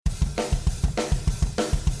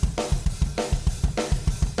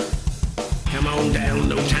on down,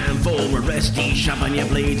 no time for a resty. Sharpen your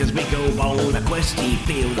blades as we go on a questy.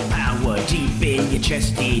 Feel the power deep in your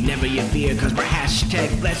chesty. Never you fear, cause we're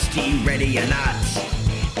 #blessedy. Ready or not,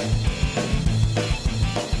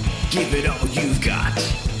 give it all you've got.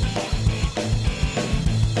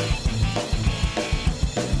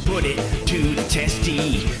 Put it to the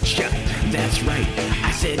testy. Shut, that's right,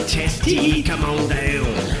 I said testy. Come on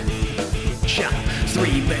down. Shot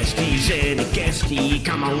 3 besties and a guestie,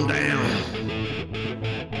 come on down.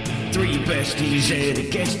 3 besties and a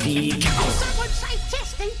guestie, come on. Someone say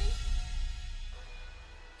testy.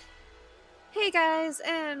 Hey guys,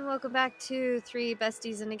 and welcome back to 3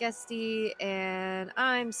 besties and a guestie. And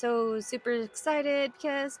I'm so super excited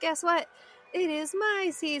because guess what? It is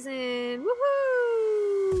my season.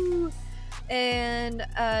 Woohoo! And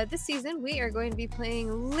this season we are going to be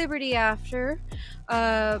playing Liberty After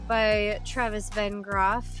by Travis Van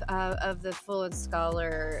Graff of the Full and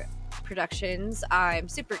Scholar Productions. I'm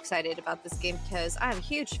super excited about this game because I'm a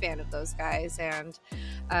huge fan of those guys, and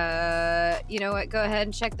you know what, go ahead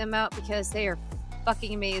and check them out because they are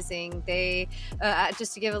fucking amazing. They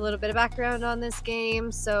just to give a little bit of background on this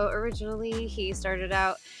game, so originally he started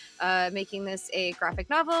out making this a graphic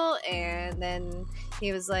novel, and then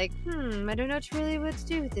he was like, I don't know really what to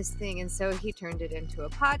do with this thing, and so he turned it into a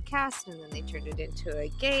podcast, and then they turned it into a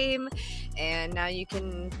game, and now you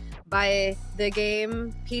can buy the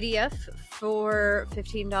game PDF for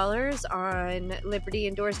 $15 on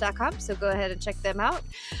libertyindoors.com, so go ahead and check them out.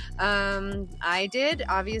 I did,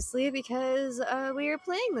 obviously, because we are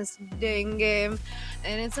playing this dang game,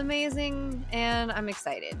 and it's amazing, and I'm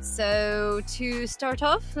excited. So to start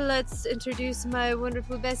off, let's introduce my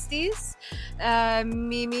wonderful besties.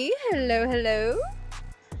 Mimi, hello.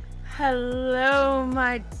 Hello,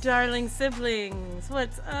 my darling siblings.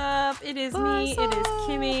 What's up? It is me, it is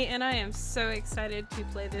Kimmy, and I am so excited to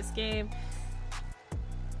play this game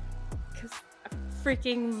because I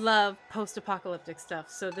freaking love post-apocalyptic stuff.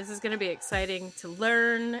 So this is going to be exciting to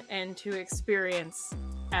learn and to experience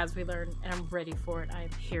as we learn, and I'm ready for it. I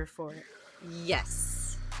am here for it.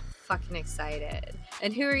 Yes. Fucking excited.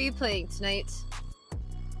 And who are you playing tonight?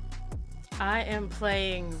 I am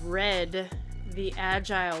playing Red, the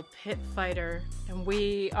agile pit fighter, and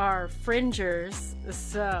we are fringers,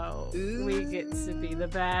 so we get to be the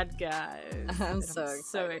bad guys. I'm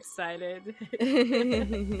so excited.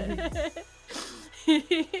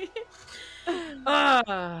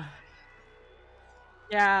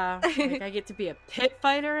 Yeah, like I get to be a pit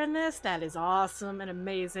fighter in this. That is awesome and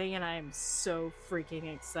amazing, and I am so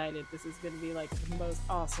freaking excited. This is going to be like the most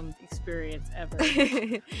awesome experience ever.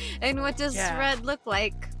 And what does Red look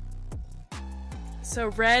like? So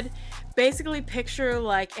Red, basically picture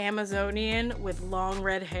like Amazonian with long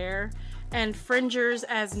red hair, and fringers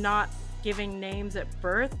as not giving names at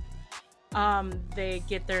birth. They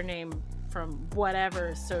get their name from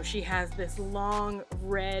whatever. So she has this long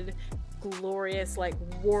red glorious like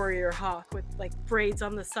warrior hawk with like braids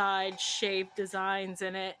on the side, shaved designs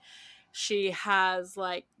in it. She has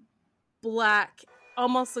like black,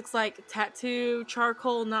 almost looks like tattoo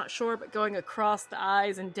charcoal, not sure, but going across the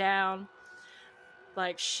eyes and down.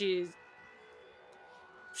 Like she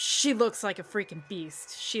looks like a freaking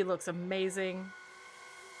beast. She looks amazing.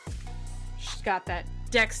 She's got that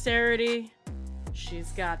dexterity.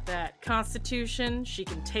 She's got that constitution. She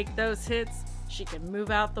can take those hits. She can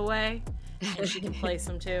move out the way, and she can place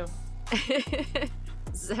them too.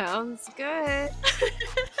 Sounds good.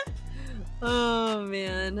 Oh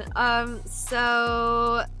man.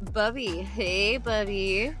 So Bubby, hey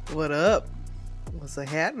Bubby. What up? What's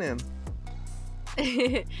happening?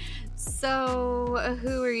 So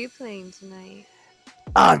who are you playing tonight?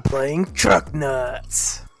 I'm playing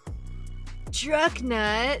Truknutz.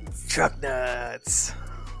 Truknutz. Truknutz.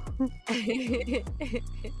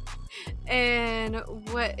 And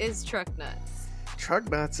what is Truknutz?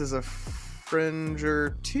 Truknutz is a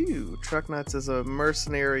fringer too. Truknutz is a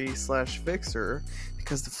mercenary / fixer,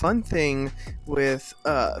 because the fun thing with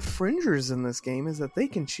fringers in this game is that they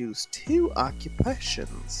can choose 2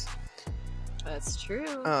 occupations. That's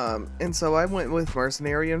true. And so I went with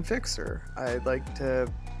mercenary and fixer. I like to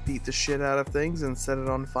beat the shit out of things and set it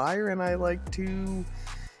on fire, and I like to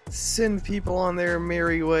send people on their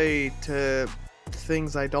merry way to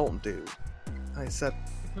things I don't do. I set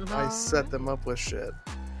them up with shit.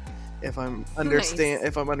 If I'm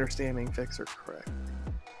understanding fixer correct.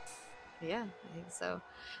 Yeah, I think so.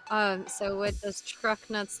 So what does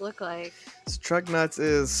Truknutz look like? So Truknutz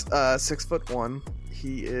is 6'1".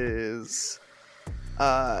 He is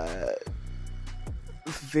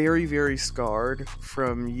very, very scarred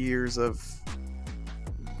from years of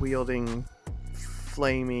wielding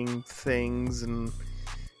flaming things and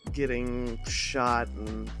getting shot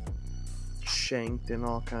and shanked and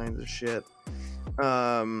all kinds of shit.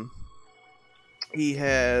 He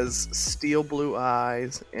has steel blue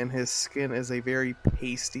eyes, and his skin is a very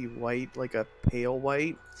pasty white, like a pale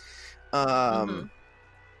white.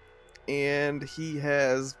 And he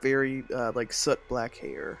has very like soot black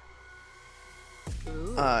hair.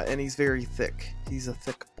 And he's very thick. He's a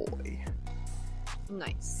thick boy.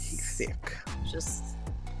 Nice. He's thick.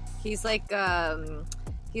 He's like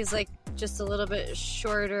just a little bit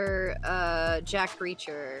shorter Jack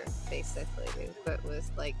Reacher, basically, but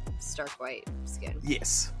with like stark white skin.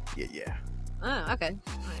 Yes. Yeah. Oh, okay.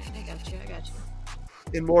 Alright, I got you.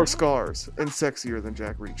 And more scars and sexier than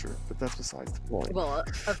Jack Reacher, but that's besides the point. Well,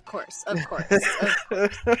 of course.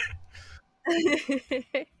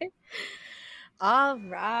 All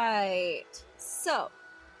right. So,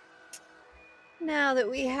 now that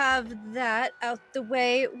we have that out the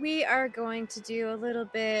way, we are going to do a little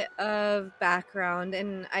bit of background.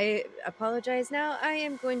 And I apologize now. I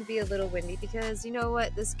am going to be a little windy because you know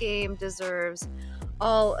what? This game deserves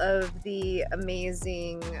all of the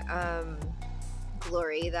amazing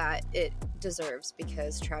glory that it deserves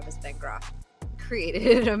because Travis Bengroff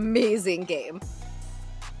created an amazing game.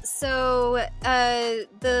 So,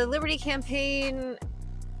 the Liberty Campaign,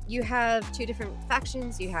 you have two different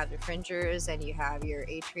factions. You have the Fringers and you have your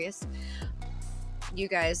Atreus. You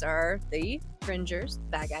guys are the Fringers,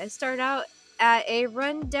 bad guys. Start out at a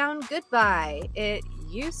rundown goodbye. It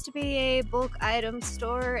used to be a bulk item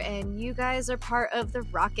store, and you guys are part of the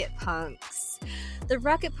Rocket Punks. The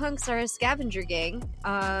Rocket Punks are a scavenger gang.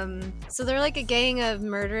 So they're like a gang of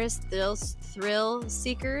murderous thrill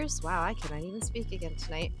seekers. Wow, I cannot even speak again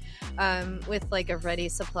tonight. With like a ready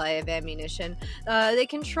supply of ammunition. They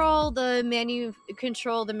control the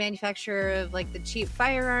manufacturer of like the cheap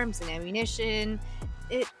firearms and ammunition.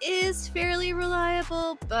 It is fairly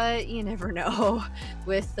reliable, but you never know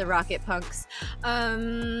with the Rocket Punks.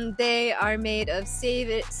 They are made of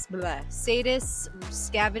sadists,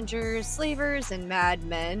 scavengers, slavers, and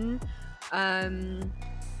madmen.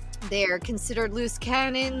 They are considered loose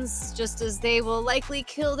cannons, just as they will likely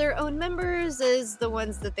kill their own members as the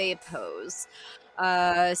ones that they oppose.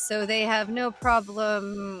 So they have no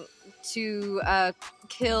problem to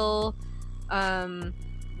kill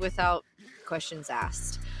without questions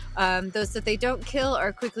asked. Those that they don't kill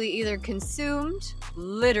are quickly either consumed,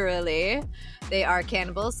 literally, they are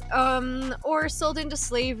cannibals, or sold into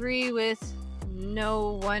slavery with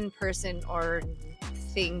no one person or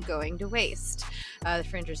thing going to waste. The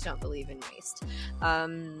Fringers don't believe in waste.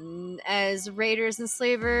 As raiders and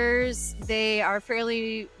slavers, they are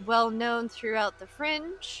fairly well known throughout the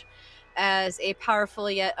Fringe as a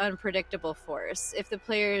powerful yet unpredictable force. If the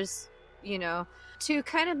players, to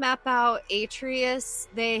kind of map out Atreus,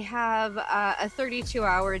 they have a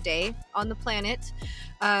 32-hour day on the planet.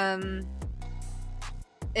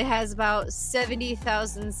 It has about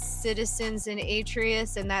 70,000 citizens in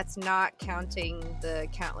Atreus, and that's not counting the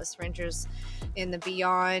countless Fringers in the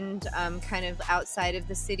beyond, kind of outside of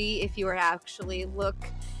the city. If you were to actually look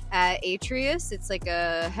at Atreus, it's like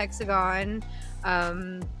a hexagon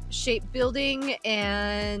shaped building,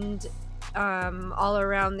 and all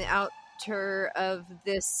around the outer of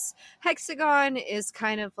this hexagon is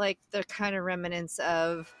kind of like the kind of remnants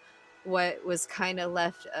of what was kind of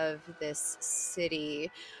left of this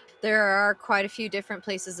city. There are quite a few different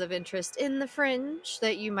places of interest in the Fringe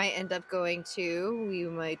that you might end up going to. We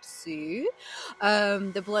might see.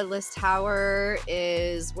 The Bloodless Tower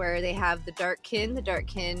is where they have the Darkkin. The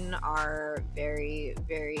Darkkin are very,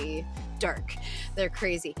 very dark. They're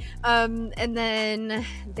crazy. And then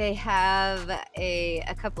they have a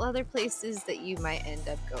couple other places that you might end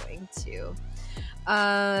up going to.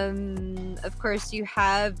 Of course, you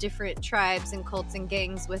have different tribes and cults and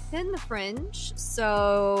gangs within the Fringe,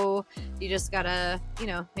 so you just gotta,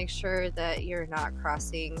 make sure that you're not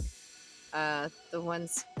crossing the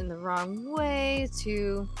ones in the wrong way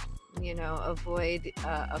to, avoid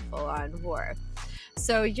a full-on war.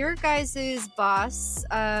 So your guys' boss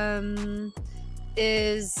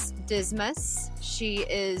is Dismas. She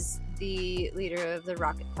is the leader of the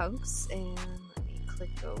Rocket Punks, and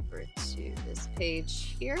click over to this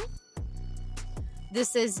page here.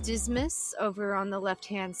 This is Dismas over on the left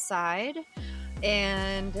hand side,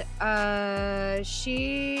 and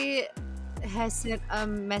she has sent a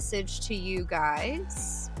message to you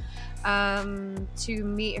guys to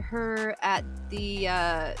meet her at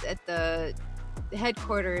the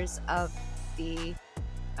headquarters of the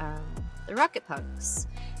Rocket Punks,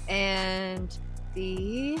 and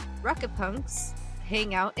the Rocket Punks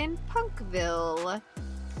hang out in Punkville.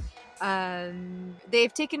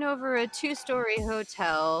 They've taken over a 2-story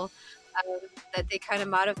hotel that they kind of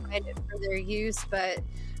modified it for their use, but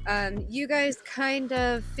you guys kind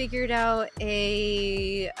of figured out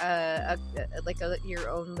your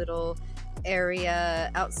own little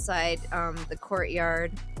area outside the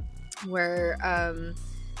courtyard where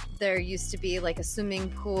there used to be like a swimming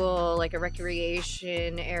pool, like a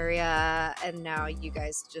recreation area, and now you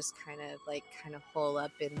guys just kind of hole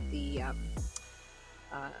up in the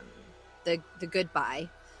goodbye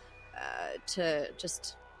to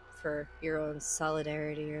just for your own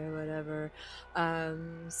solidarity or whatever.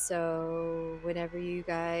 So whenever you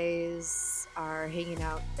guys are hanging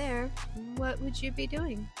out there, what would you be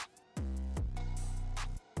doing?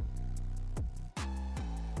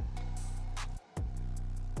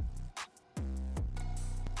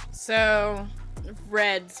 So,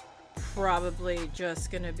 Red's probably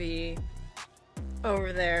just gonna be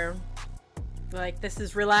over there. Like, this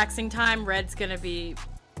is relaxing time. Red's gonna be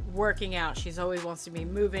working out. She's always wants to be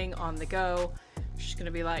moving on the go. She's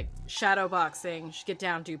gonna be like shadow boxing. She'll get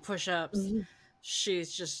down, do push-ups. Mm-hmm.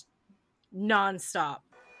 She's just non-stop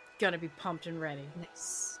gonna be pumped and ready.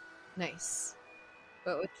 Nice.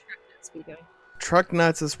 What would Truknutz be doing?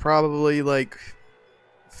 Truknutz is probably like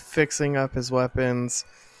fixing up his weapons,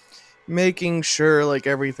 making sure like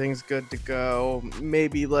everything's good to go,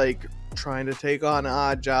 maybe like trying to take on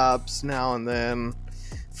odd jobs now and then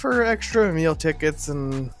for extra meal tickets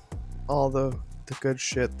and all the good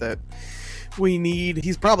shit that we need.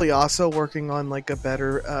 He's probably also working on like a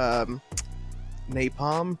better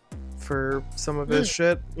napalm for some of his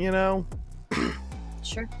shit, you know?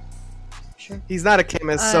 Sure. He's not a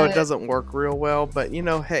chemist, so it doesn't work real well, but you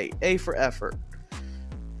know, hey, A for effort.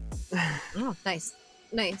 Oh, nice.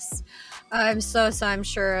 So I'm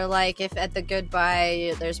sure like if at the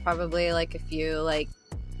goodbye there's probably like a few like,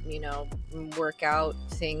 you know, workout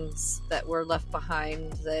things that were left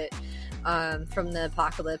behind that from the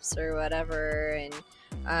apocalypse or whatever, and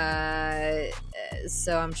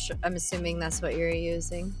so I'm assuming that's what you're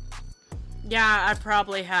using. Yeah, I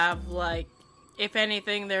probably have like, if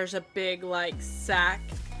anything, there's a big like sack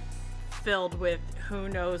filled with who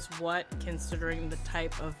knows what, considering the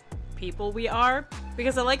type of people we are,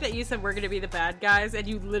 because I like that you said we're gonna be the bad guys and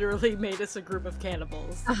you literally made us a group of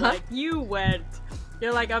cannibals. Like, you're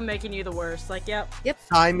like, I'm making you the worst. Like, yep.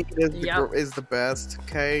 Timing is the best.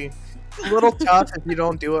 Okay, a little tough if you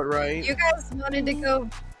don't do it right. You guys wanted to go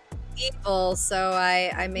evil, so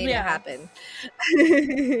I made it happen.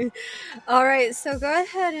 All right, so go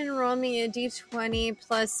ahead and roll me a d20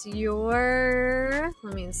 plus your,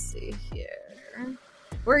 let me see here.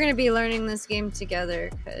 We're going to be learning this game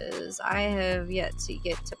together because I have yet to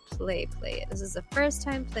get to play it. This is the first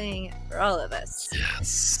time playing it for all of us.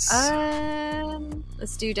 Yes.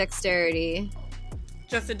 Let's do dexterity.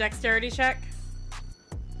 Just a dexterity check?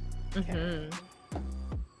 Mm-hmm.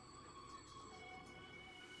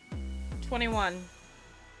 21.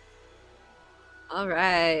 All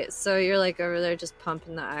right. So you're like over there just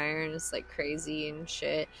pumping the iron. It's like crazy and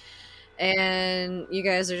shit. And you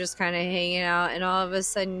guys are just kind of hanging out, and all of a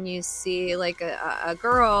sudden you see like a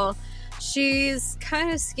girl. She's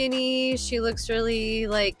kind of skinny. She looks really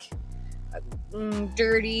like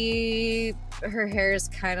dirty. Her hair is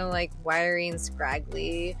kind of like wiry and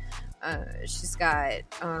scraggly. She's got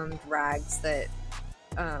rags that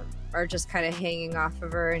are just kind of hanging off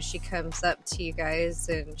of her, and she comes up to you guys,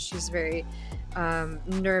 and she's very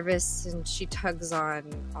nervous, and she tugs on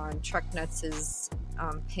Truknutz's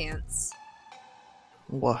pants.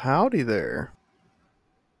 Well, howdy there.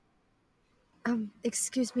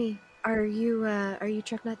 Excuse me. Are you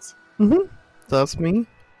Truknutz? Mm-hmm. That's me.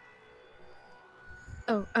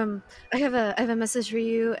 Oh, I have a message for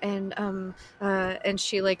you, and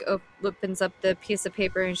she like opens up the piece of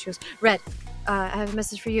paper, and she goes, "Red, I have a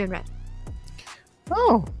message for you in red."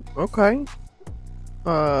 Oh, okay.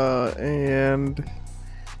 And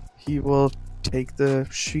he will take the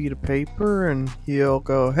sheet of paper and he'll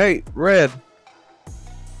go, "Hey, Red."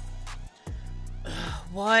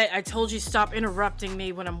 What? I told you stop interrupting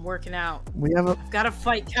me when I'm working out. I've got a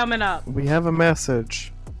fight coming up. We have a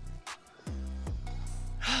message.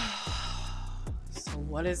 So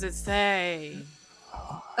what does it say?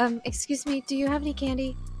 Excuse me, do you have any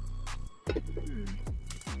candy?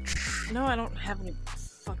 No, I don't have any.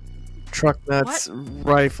 Truknutz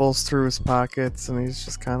rifles through his pockets, and he's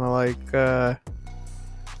just kind of like, I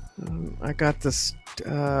got this,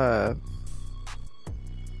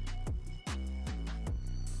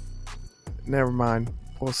 never mind.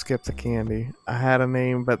 We'll skip the candy. I had a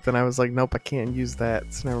name, but then I was like, nope, I can't use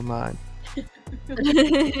that, so never mind.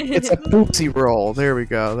 It's a poopsie roll. There we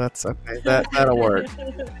go. That's okay. That'll work.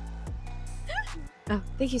 Oh,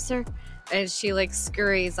 thank you, sir. And she like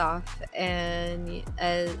scurries off. And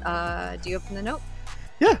do you open the note?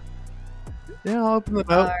 Yeah, I'll open the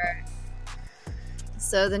note.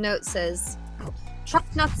 So the note says,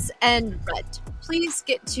 Truknutz and Red, please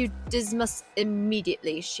get to Dismas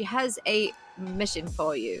immediately. She has a mission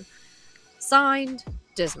for you. Signed,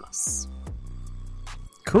 Dismas.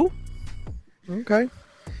 Cool. Okay.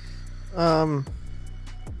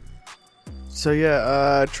 So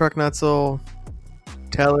yeah, Truknutz will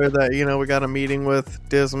tell her that, we got a meeting with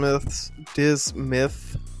Dismith.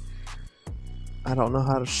 I don't know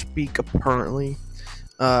how to speak apparently.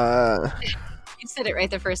 You said it right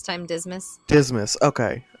the first time, Dismas. Dismas.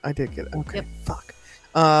 Okay. I did get it. Okay. Yep. Fuck.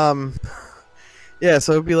 Yeah,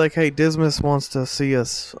 so it'd be like, hey, Dismas wants to see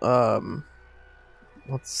us.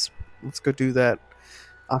 Let's go do that.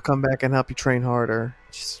 I'll come back and help you train harder.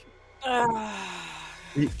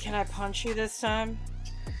 Can I punch you this time?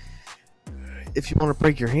 If you want to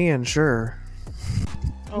break your hand, sure.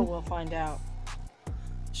 Oh, we'll find out.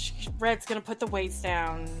 Red's gonna put the weights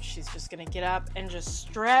down. She's just gonna get up and just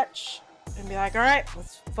stretch and be like, alright,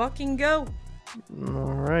 let's fucking go.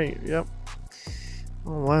 Alright, yep.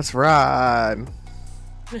 Well, let's ride.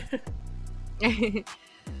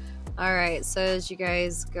 Alright, so as you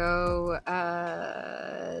guys go,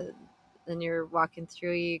 then you're walking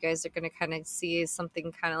through, you guys are going to kind of see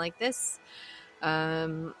something kind of like this.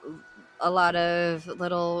 A lot of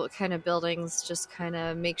little kind of buildings just kind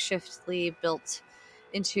of makeshiftly built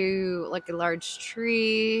into like a large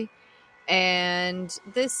tree. And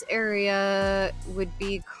this area would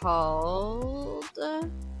be called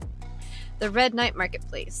the Red Night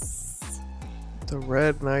Marketplace. The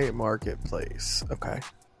Red Night Marketplace. Okay.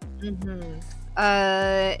 Mm-hmm.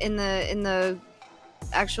 In the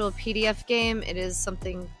actual PDF game, it is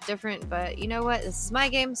something different, but you know what? This is my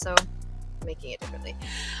game, so I'm making it differently.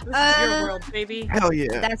 This is your world, baby. Hell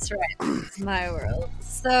yeah. That's right. It's my world.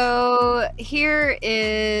 So here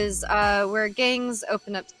is where gangs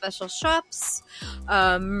open up special shops.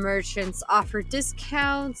 Merchants offer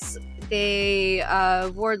discounts.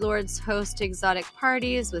 Warlords host exotic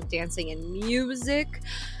parties with dancing and music.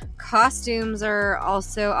 Costumes are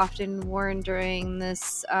also often worn during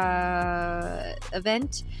this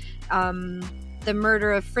event. The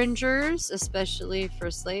murder of fringers, especially for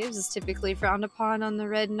slaves, is typically frowned upon on the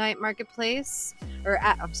Red Night Marketplace.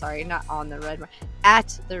 At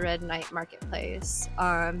the Red Night Marketplace.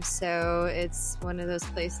 So it's one of those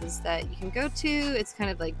places that you can go to. It's kind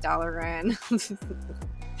of like Dalaran.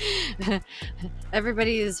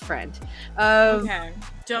 Everybody's friend. Okay.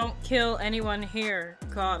 Don't kill anyone here.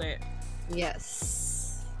 Got it.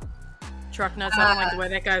 Yes. Truknutz, I don't like the way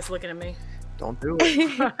that guy's looking at me. Don't do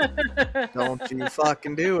it. Don't you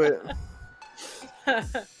fucking do it. At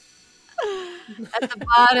the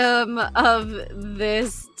bottom of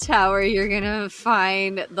this tower, you're gonna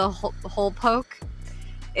find the hole poke.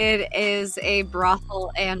 It is a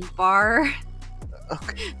brothel and bar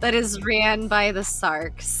that is ran by the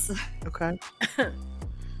Sarks. Okay.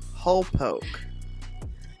 Hole poke.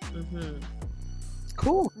 Mm-hmm.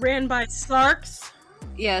 Cool. Ran by Sarks?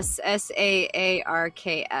 Yes, Saarks,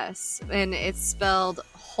 and it's spelled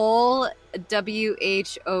whole,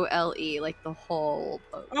 WHOLE, like the whole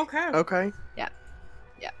poke. Okay. Yeah.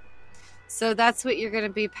 So that's what you're gonna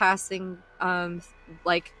be passing,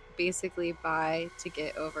 basically by to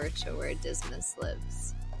get over to where Dismas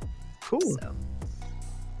lives. Cool. So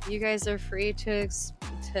you guys are free to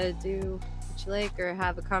do what you like or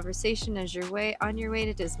have a conversation as on your way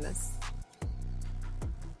to Dismas.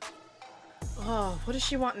 Oh, what does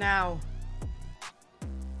she want now?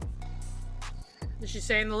 Did she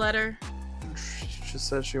say in the letter? She just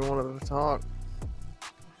said she wanted to talk.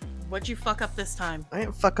 What'd you fuck up this time? I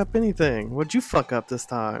didn't fuck up anything. What'd you fuck up this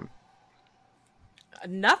time?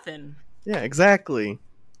 Nothing. Yeah, exactly.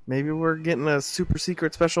 Maybe we're getting a super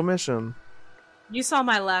secret special mission. You saw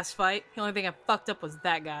my last fight. The only thing I fucked up was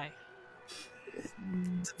that guy.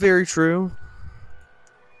 It's very true.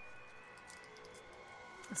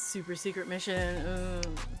 A super secret mission.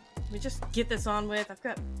 We just get this on with. I've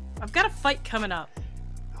got a fight coming up.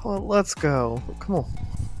 Oh, let's go. Come on.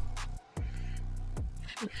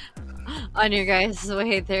 On your guys'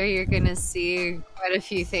 way there, you're gonna see quite a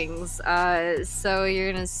few things. So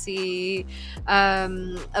you're gonna see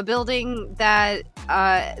a building that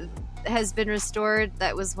has been restored.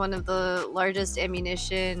 That was one of the largest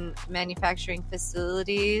ammunition manufacturing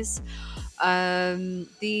facilities.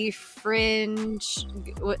 The Fringe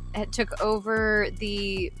took over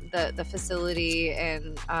the facility,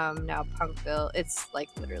 and now Punkville. It's like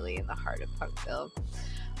literally in the heart of Punkville.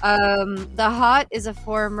 The Hot is a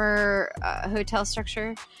former hotel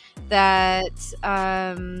structure that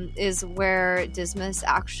is where Dismas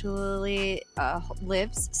actually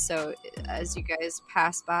lives. So as you guys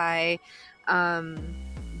pass by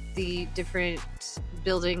the different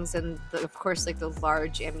buildings and of course like the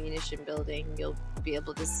large ammunition building, you'll be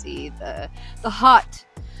able to see the Hot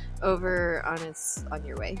over on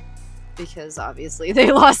your way, because obviously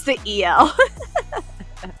they lost the EL.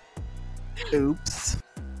 Oops.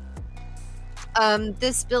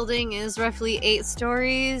 This building is roughly 8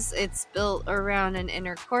 stories. It's built around an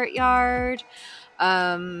inner courtyard.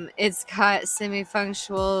 It's got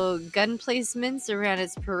semi-functional gun placements around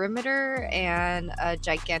its perimeter and a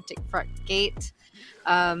gigantic front gate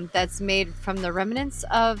that's made from the remnants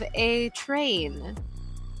of a train.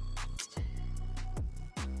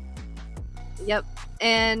 Yep.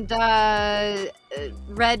 And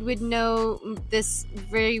Red would know this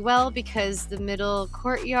very well because the middle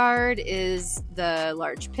courtyard is the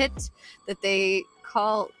large pit that they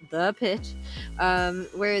call the pit,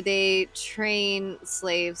 where they train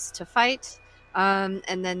slaves to fight, and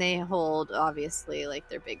then they hold, obviously, like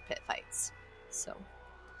their big pit fights. So,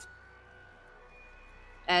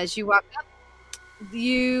 as you walk up,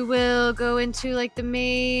 you will go into like the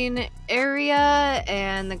main area,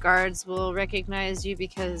 and the guards will recognize you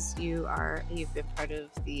because you've been part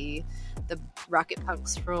of the rocket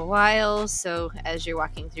punks for a while. So as you're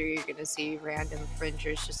walking through, you're gonna see random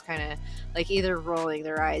fringers just kind of like either rolling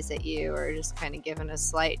their eyes at you or just kind of giving a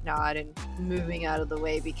slight nod and moving out of the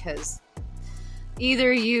way, because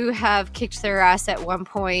either you have kicked their ass at one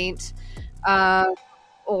point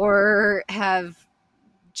or have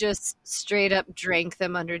just straight up drank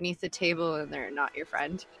them underneath the table and they're not your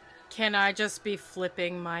friend. Can I just be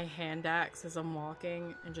flipping my hand axe as I'm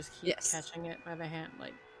walking and just keep catching it by the hand?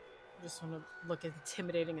 Like, I just want to look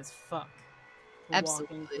intimidating as fuck.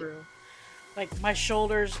 Absolutely. Walking through. Like, my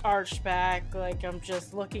shoulders arched back, like I'm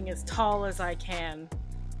just looking as tall as I can.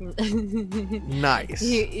 Nice.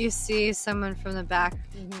 You see someone from the back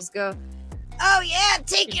just go, "Oh yeah,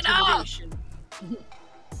 take it off!"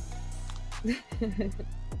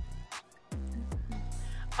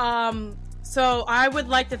 So I would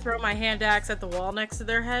like to throw my hand axe at the wall next to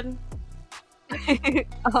their head.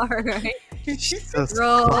 Alright.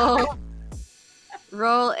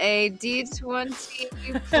 Roll a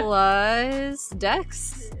d20 plus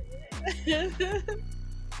dex.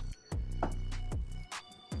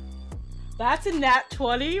 That's a nat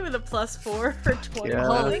 20 with a plus 4 for 20. Yeah.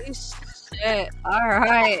 Holy shit.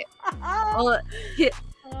 Alright. Well,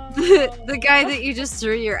 the guy that you just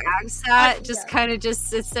threw your axe at just kind of just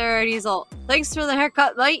sits there and he's all, "Thanks for the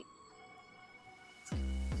haircut, mate."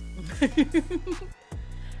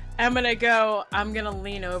 I'm gonna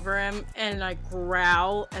lean over him and I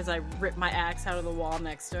growl as I rip my axe out of the wall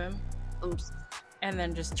next to him. Oops. And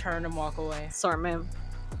then just turn and walk away. Sorry, ma'am.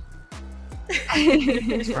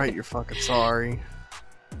 That's right, you're fucking sorry.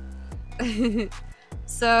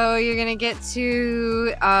 So you're gonna get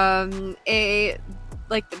to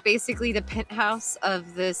basically the penthouse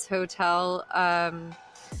of this hotel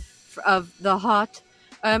of the Hot.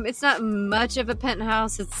 It's not much of a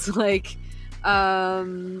penthouse. It's like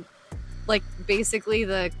basically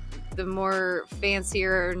the more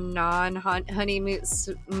fancier non-honeymoon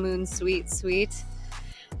suite.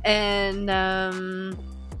 And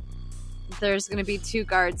there's going to be 2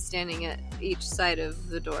 guards standing at each side of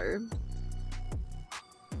the door.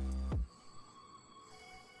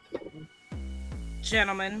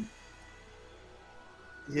 Gentlemen,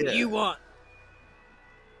 Yeah. what do you want?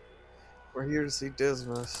 We're here to see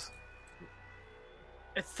Dismas.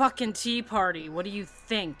 A fucking tea party. What do you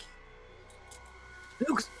think?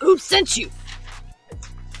 Who sent you?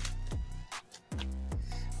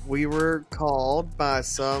 We were called by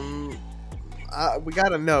some... we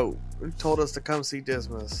got a note. It told us to come see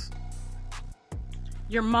Dismas.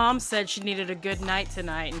 Your mom said she needed a good night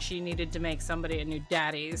tonight and she needed to make somebody a new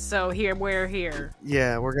daddy. So we're here.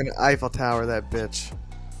 Yeah, we're gonna Eiffel Tower that bitch.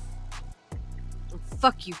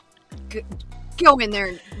 Fuck you. Go in there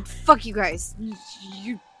and fuck you guys.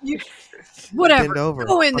 You whatever. Bend over.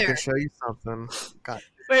 Go in I there. can show you something. God.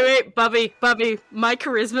 Wait, Bubby. My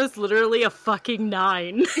charisma is literally a fucking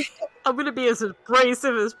 9. I'm gonna be as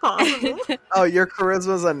abrasive as possible. Oh, your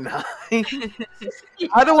charisma's a 9?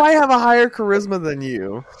 How do I have a higher charisma than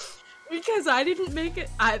you? Because I didn't make it.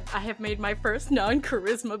 I have made my first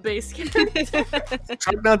non-charisma based character.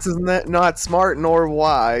 Truknutz is not smart nor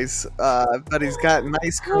wise, but he's got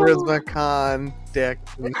nice charisma, con, dick.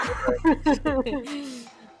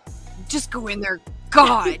 Just go in there.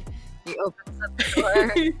 God. He opens up the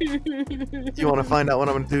door. You want to find out what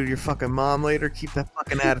I'm going to do to your fucking mom later? Keep that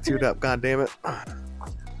fucking attitude up, goddammit.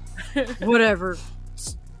 Whatever.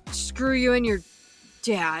 Screw you and your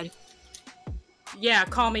dad. Yeah,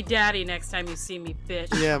 call me daddy next time you see me, bitch.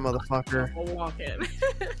 Yeah, motherfucker. I'll walk in.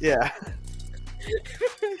 Yeah.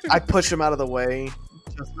 I push him out of the way.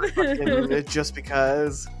 Just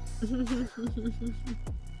because.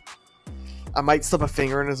 I might slip a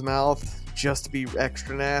finger in his mouth just to be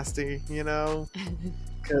extra nasty, you know?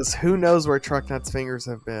 Because who knows where Truknutz fingers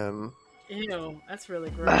have been. Ew, that's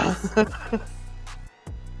really gross.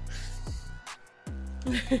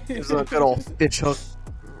 Gives him a good old fish hook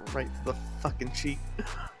right to the fucking cheek.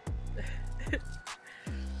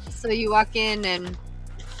 So you walk in and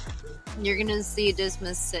you're gonna see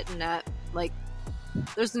Dismas sitting at, like,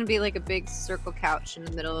 there's gonna be like a big circle couch in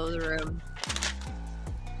the middle of the room.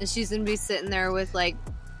 And she's gonna be sitting there with, like,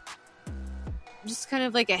 just kind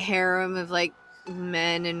of like a harem of, like,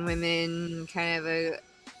 men and women, kind of a,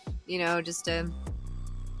 you know, just a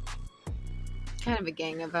kind of a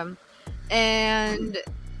gang of them. And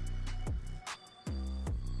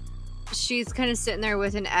she's kind of sitting there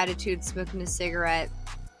with an attitude, smoking a cigarette.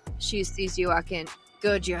 She sees you walk in.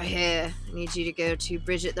 Good, you're here. I need you to go to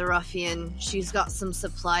Bridget the Ruffian. She's got some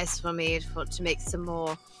supplies for me to make some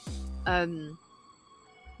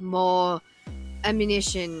more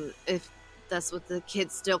ammunition, if that's what the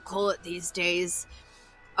kids still call it these days.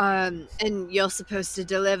 And you're supposed to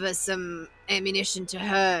deliver some ammunition to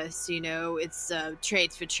her, so, you know, it's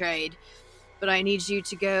trade for trade. But I need you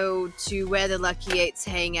to go to where the Lucky Eights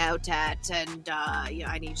hang out at, and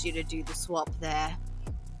I need you to do the swap there.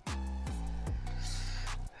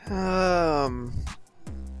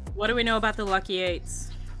 What do we know about the Lucky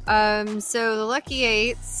Eights? So the Lucky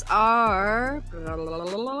Eights are...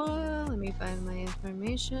 let me find my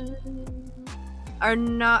information. Are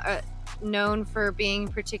not known for being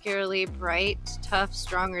particularly bright, tough,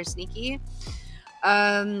 strong, or sneaky.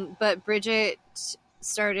 But Bridget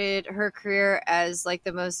started her career as, like,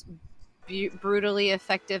 the most brutally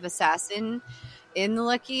effective assassin in the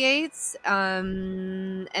Lucky Eights.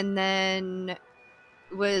 And then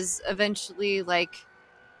was eventually, like,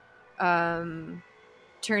 turned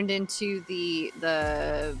into the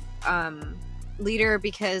leader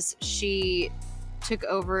because she took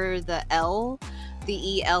over the L,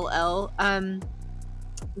 the ELL.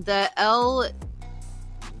 The L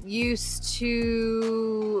used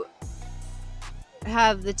to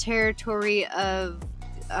have the territory of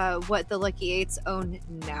what the Lucky Eights own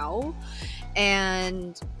now,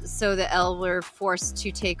 and so the L were forced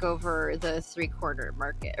to take over the Three Corners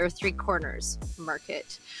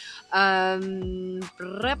market.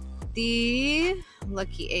 The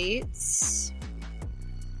Lucky Eights,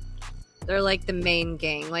 they're like the main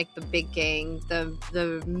gang, like the big gang,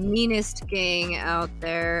 the meanest gang out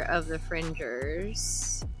there of the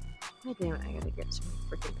Fringers. God damn it, I gotta get to my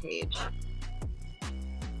freaking page.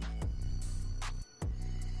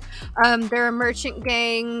 They're a merchant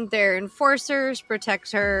gang. They're enforcers,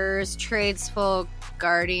 protectors, tradesfolk,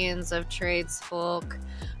 guardians of tradesfolk.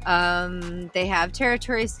 They have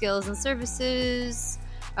territory, skills, and services.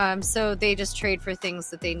 So they just trade for things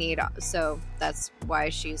that they need. So that's why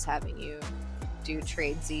she's having you do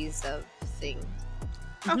tradesies of things.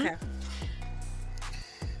 Okay.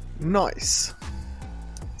 Nice.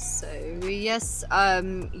 So yes,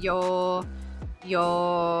 your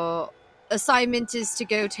assignment is to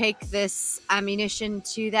go take this ammunition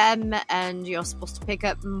to them, and you're supposed to pick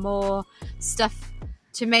up more stuff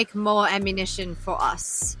to make more ammunition for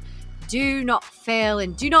us. Do not fail,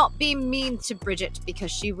 and do not be mean to Bridget, because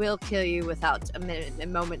she will kill you without a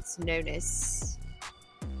moment's notice.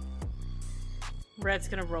 Red's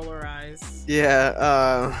gonna roll her eyes.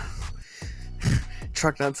 Yeah,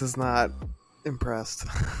 Truknutz is not impressed.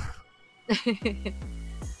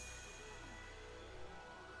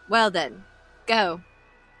 Well then, go.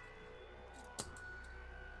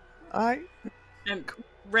 And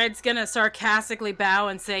Red's gonna sarcastically bow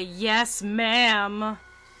and say, "Yes, ma'am."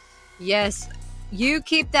 Yes, you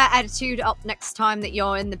keep that attitude up next time that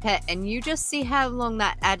you're in the pit, and you just see how long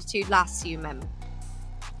that attitude lasts you, ma'am.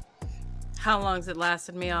 How long's it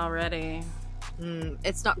lasted me already?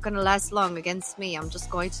 It's not gonna last long against me, I'm just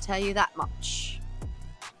going to tell you that much.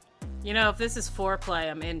 You know, if this is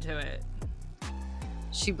foreplay, I'm into it.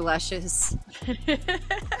 She blushes.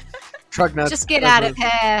 Truknutz Just get out of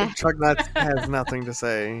here. Truknutz has nothing to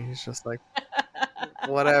say. He's just like,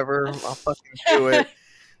 whatever, I'll fucking do it.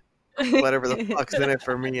 Whatever the fuck's in it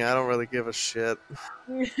for me, I don't really give a shit.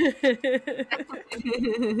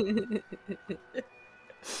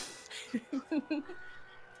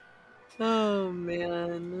 Oh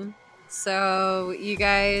man. So you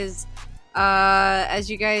guys,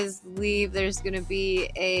 as you guys leave, there's gonna be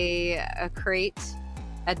a crate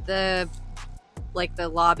at the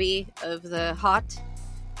lobby of the hot,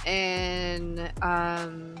 and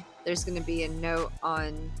there's gonna be a note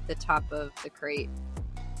on the top of the crate.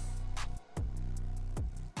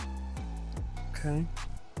 Okay.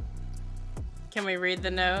 Can we read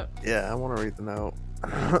the note? Yeah, I want to read the note.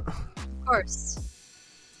 Of course.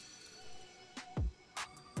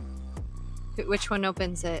 Which one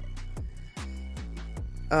opens it?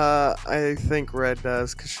 I think Red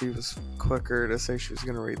does, because she was quicker to say she was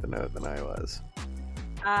going to read the note than I was.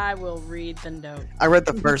 I will read the note. I read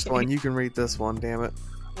the first one. You can read this one, damn it.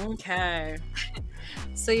 Okay.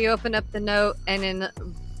 So you open up the note, and in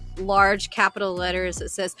large capital letters it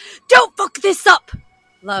says, "Don't fuck this up!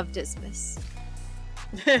 Love, Dismiss."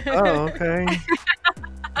 Oh, okay.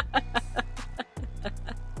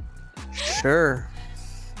 Sure.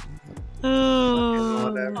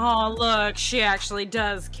 Whatever. Oh, look, she actually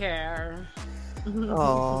does care.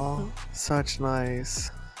 Oh, such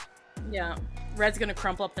nice. Yeah. Red's gonna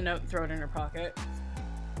crumple up the note and throw it in her pocket.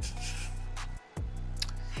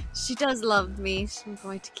 She does love me. I'm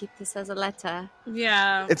going to keep this as a letter.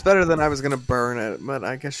 Yeah. It's better than I was going to burn it, but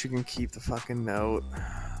I guess you can keep the fucking note.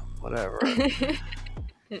 Whatever.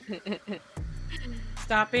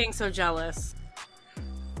 Stop being so jealous.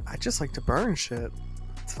 I just like to burn shit.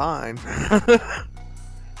 It's fine.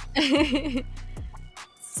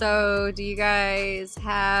 So, do you guys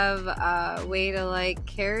have a way to, like,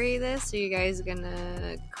 carry this? Are you guys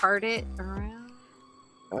gonna cart it around?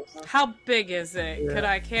 How big is it? Yeah. Could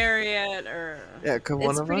I carry it, or... Yeah, could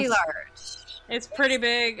one It's of pretty us? large. It's pretty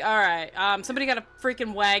big. Alright. Somebody got a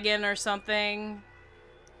freaking wagon or something?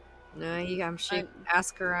 No, I'm sure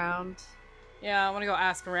ask around. Yeah, I want to go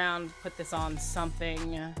ask around, put this on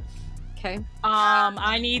something. Okay.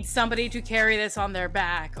 I need somebody to carry this on their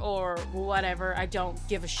back, or whatever. I don't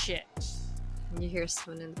give a shit. You hear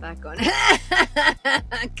someone in the back going,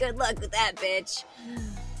 "Good luck with that, bitch."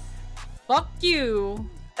 Fuck you.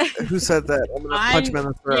 Who said that? I'm gonna punch him in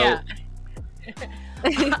the throat.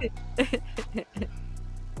 Yeah.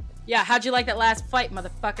 Yeah, how'd you like that last fight,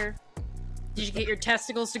 motherfucker? Did you get your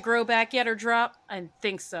testicles to grow back yet or drop? I didn't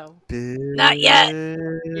think so. Not yet.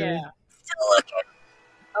 Yeah. Still looking.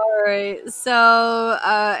 All right. So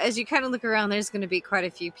as you kind of look around, there's going to be quite a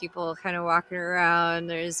few people kind of walking around.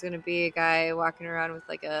 There's going to be a guy walking around with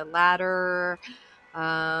like a ladder.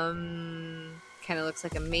 Kind of looks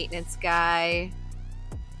like a maintenance guy.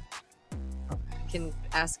 You can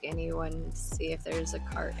ask anyone to see if there's a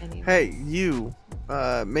cart anywhere. Hey, you,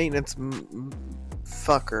 maintenance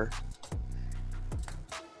fucker.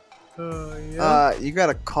 You got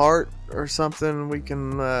a cart or something we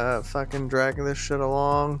can fucking drag this shit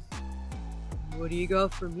along? What do you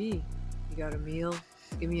got for me? You got a meal?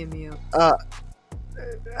 Give me a meal.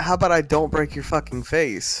 How about I don't break your fucking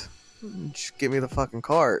face? Just give me the fucking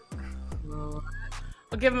cart. Well,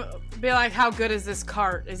 I'll give him, be like, how good is this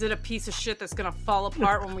cart? Is it a piece of shit that's gonna fall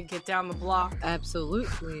apart when we get down the block?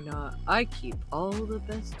 absolutely not. I keep all the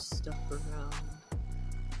best stuff around.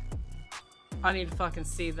 I need to fucking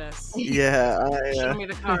see this. Yeah, Show me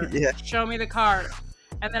the cart. Yeah. Show me the cart.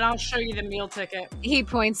 And then I'll show you the meal ticket. He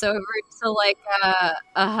points over to like a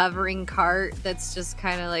hovering cart that's just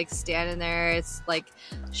kind of like standing there. It's like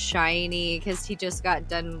shiny because he just got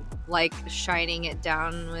done like shining it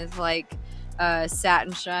down with like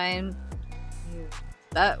satin shine.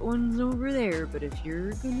 That one's over there, but if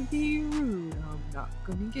you're gonna be rude, I'm not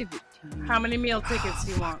gonna give it to you. How many meal tickets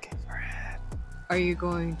do you want? Fucking Red. Are you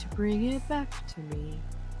going to bring it back to me?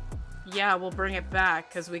 Yeah, we'll bring it back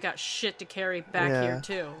because we got shit to carry back here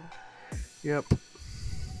too. Yep.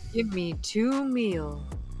 Give me 2 meal.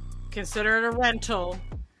 Consider it a rental.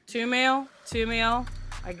 2 meal? 2 meal?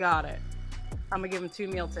 I got it. I'm gonna give him 2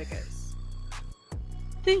 meal tickets.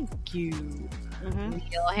 Thank you. Mm-hmm.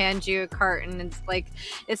 He'll hand you a cart, and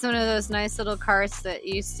it's one of those nice little carts that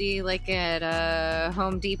you see like at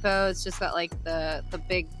Home Depot. It's just got like the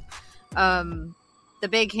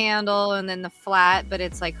big handle and then the flat, but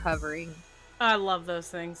it's like hovering. I love those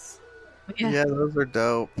things. Yeah, those are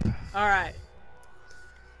dope. All right.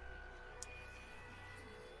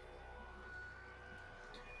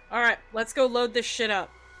 All right, let's go load this shit up.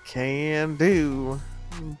 Can do.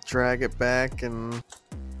 Drag it back and...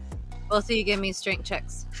 Both of you give me strength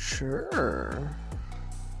checks. Sure.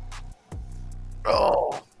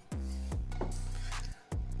 Oh.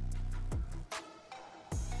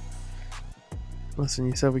 Listen,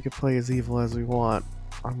 you said we could play as evil as we want.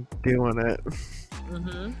 I'm doing it.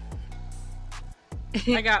 Mm-hmm.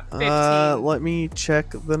 I got 15. Let me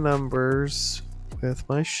check the numbers. with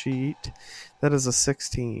my sheet. That is a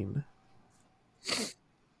 16.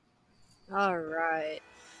 All right.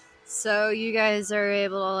 So you guys are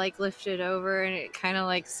able to like lift it over, and it kind of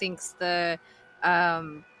like sinks the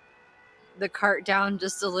cart down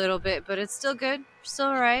just a little bit, but it's still good. Still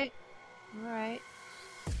all right. All right.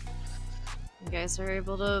 You guys are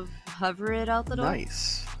able to hover it out the door.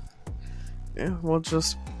 Nice. Yeah, we'll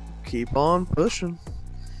just keep on pushing.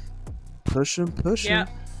 Pushing. Yeah.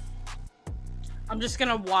 I'm just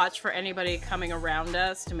gonna watch for anybody coming around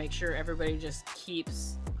us to make sure everybody just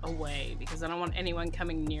keeps away, because I don't want anyone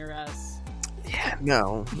coming near us. Yeah,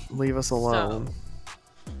 no. Leave us alone. So,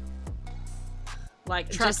 like,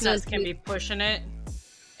 Just Truknutz as can we- be pushing it,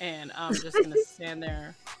 and I'm just gonna stand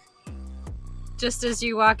there. Just as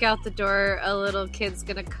you walk out the door, a little kid's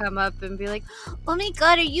gonna come up and be like, "Oh my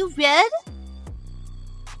god, are you Red?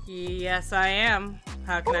 Yes, I am.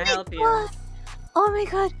 How can I help you? Oh my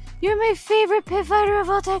god, you're my favorite pit fighter of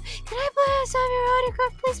all time. Can I please have your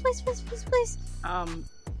autograph? Please.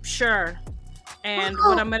 Sure. And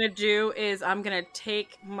what I'm gonna do is I'm gonna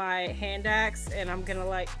take my hand axe and I'm gonna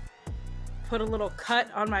like put a little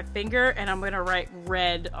cut on my finger, and I'm gonna write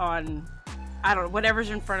red on, I don't know, whatever's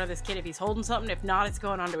in front of this kid. If he's holding something, if not, it's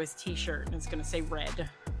going onto his t-shirt and it's gonna say red.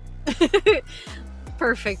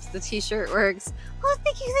 Perfect, the t-shirt works. Oh,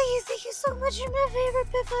 thank you so much. You're my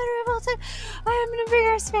favorite pit fighter of all time. I am an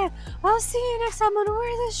biggest fan. I'll see you next time. I'm gonna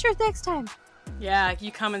wear this shirt next time. Yeah,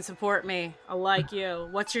 you come and support me. I like you.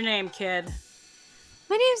 What's your name, kid?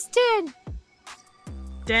 My name's Din.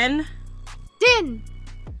 Den? Din.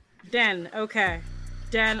 Den, okay.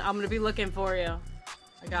 Den, I'm gonna be looking for you.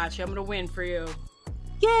 I got you. I'm gonna win for you.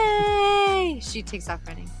 Yay! She takes off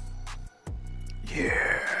running.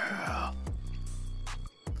 Yeah.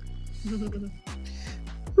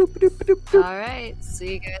 Alright, so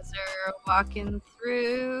you guys are walking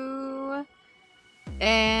through,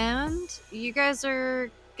 and you guys are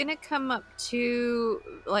gonna come up to,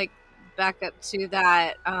 like, back up to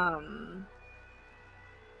that,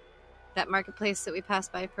 that marketplace that we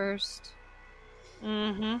passed by first.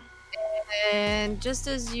 Mm-hmm. And just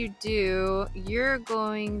as you do, you're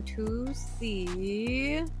going to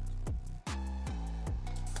see...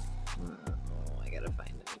 Oh, I gotta find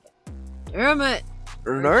it again. Damn it!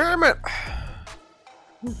 Damn it!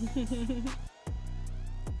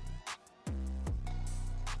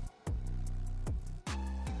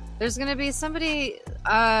 There's gonna be somebody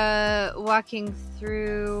walking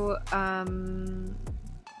through the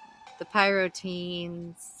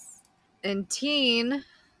Pyroteens. And Teen,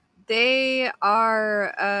 they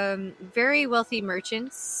are very wealthy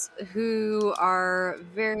merchants who are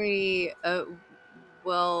very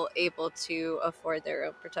well able to afford their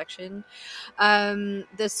own protection.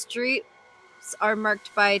 The streets are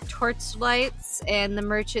marked by torch lights, and the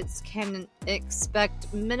merchants can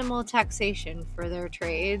expect minimal taxation for their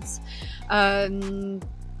trades.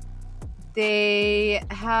 They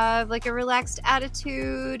have like a relaxed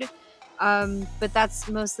attitude, but that's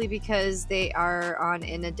mostly because they are on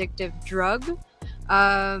an addictive drug,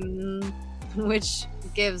 which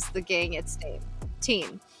gives the gang its name,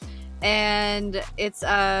 Teen. And it's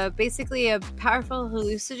basically a powerful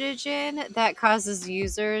hallucinogen that causes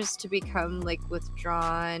users to become like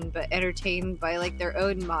withdrawn but entertained by like their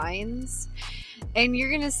own minds. And you're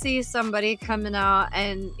gonna see somebody coming out,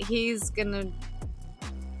 and he's gonna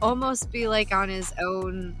almost be like on his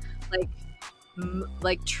own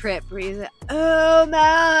like trip where he's like, oh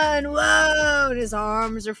man, whoa, and his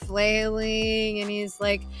arms are flailing and he's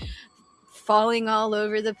like falling all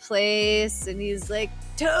over the place, and he's like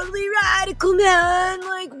totally radical, man,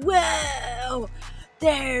 like, wow,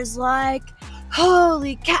 there's like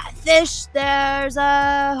holy catfish, there's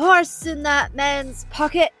a horse in that man's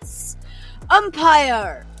pockets,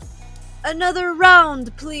 umpire, another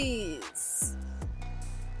round please.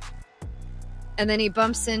 And then he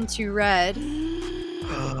bumps into Red.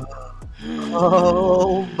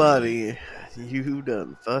 Oh, buddy, you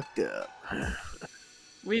done fucked up.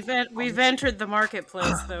 We've entered the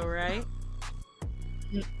marketplace, though, right?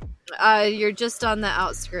 You're just on the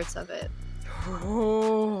outskirts of it.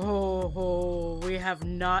 Oh, we have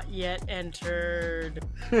not yet entered.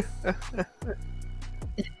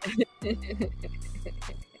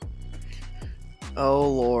 Oh,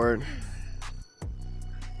 Lord.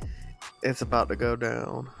 It's about to go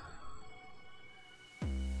down.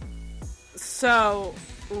 So,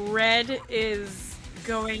 Red is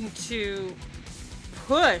going to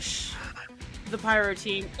push the Pyro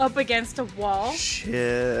team up against a wall.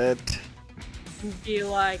 Shit. And be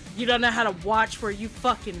like, you don't know how to watch where you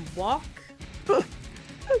fucking walk?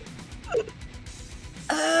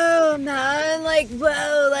 Oh man, like,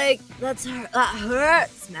 whoa, like, that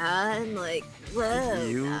hurts, man, like, whoa,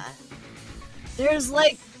 You? man. There's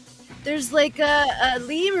like a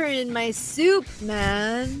lemur in my soup,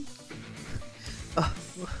 man.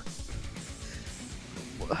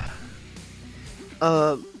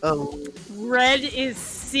 Red is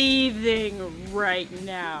seething right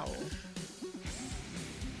now.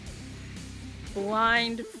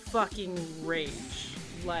 Blind fucking rage.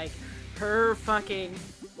 Like, her fucking,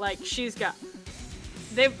 like, she's got,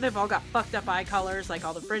 they've all got fucked up eye colors, like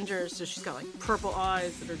all the fringers, so she's got like purple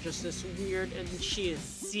eyes that are just this weird, and she is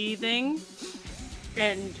seething,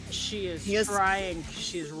 and she is trying,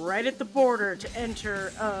 she's right at the border to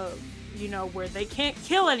enter, where they can't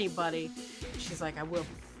kill anybody. She's like, I will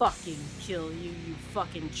fucking kill you, you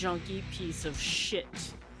fucking junky piece of shit.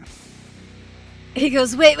 He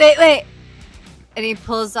goes, wait. And he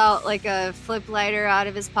pulls out like a flip lighter out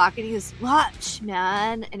of his pocket. He goes, watch,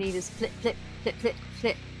 man. And he just flip.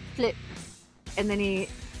 And then he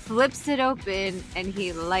flips it open and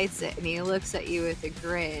he lights it and he looks at you with a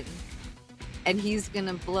grin. And he's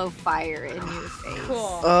gonna blow fire in your face.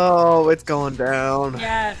 Cool. Oh, it's going down.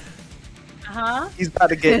 Yes. Uh-huh. He's about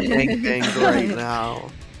to get gangbanged right now.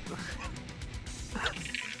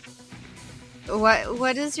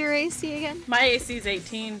 What is your AC again? My AC is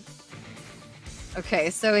 18. Okay,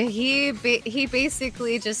 so he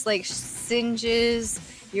basically just like singes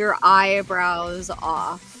your eyebrows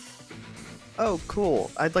off. Oh,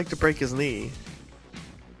 cool. I'd like to break his knee.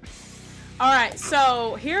 Alright,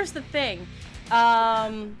 so here's the thing.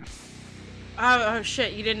 Oh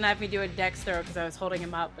shit, you didn't have me do a dex throw because I was holding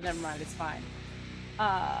him up, but never mind, it's fine.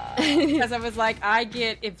 Because I was like, I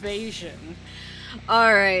get evasion.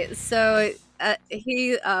 Alright, so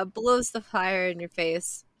he blows the fire in your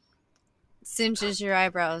face. Cinches your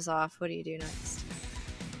eyebrows off. What do you do next?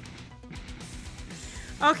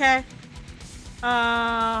 Okay.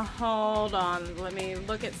 Hold on. Let me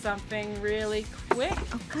look at something really quick.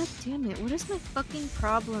 Oh, god damn it. What is my fucking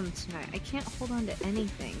problem tonight? I can't hold on to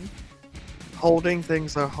anything. Holding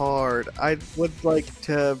things are hard. I would like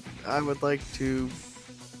to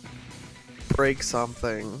break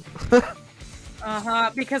something.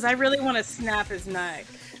 Because I really want to snap his neck.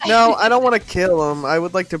 No, I don't want to kill him. I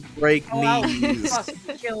would like to break I'll knees.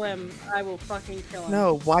 fucking kill him. I will fucking kill him.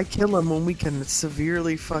 No, why kill him when we can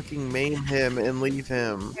severely fucking maim him and leave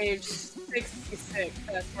him? Page 66.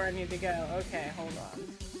 That's where I need to go. Okay, hold on.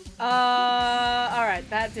 Alright,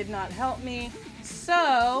 that did not help me.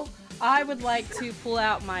 So, I would like to pull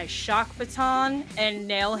out my shock baton and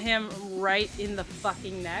nail him right in the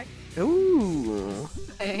fucking neck. Ooh.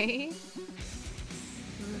 Okay.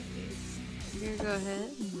 Here, go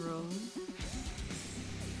ahead and roll.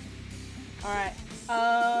 Alright.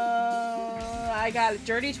 I got a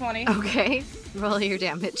dirty 20. Okay. Roll your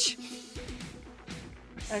damage.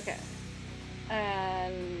 Okay.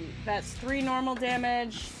 And that's 3 normal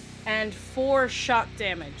damage and 4 shock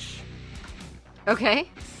damage.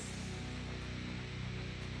 Okay.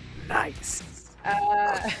 Nice.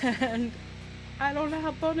 And I don't know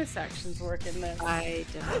how bonus actions work in this. I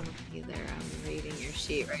don't either. I'm reading your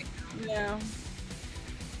sheet right No. now.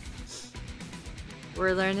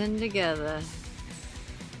 We're learning together.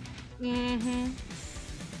 Mm-hmm.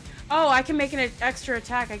 Oh, I can make an extra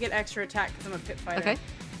attack. I get extra attack because I'm a pit fighter. Okay.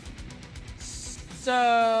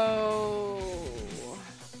 So...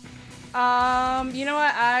 you know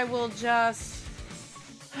what? I will just...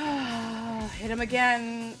 hit him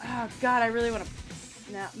again. Oh, God, I really want to...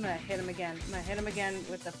 No, I'm gonna hit him again. I'm gonna hit him again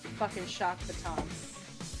with the fucking shock baton.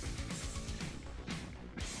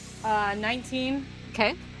 19.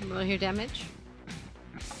 Okay. Roll your damage.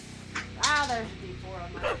 Ah, there's a D4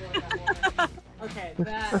 on my board. Okay,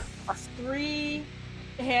 that's 3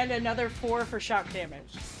 and another 4 for shock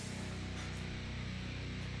damage.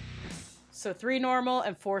 So 3 normal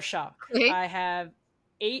and 4 shock. Okay. I have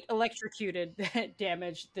 8 electrocuted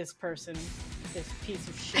damage this person. This piece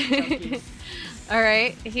of shit junkie.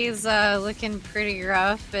 Alright. He's looking pretty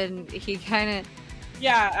rough and he kind of...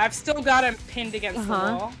 Yeah, I've still got him pinned against the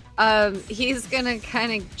wall. He's gonna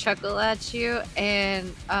kind of chuckle at you,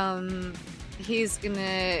 and he's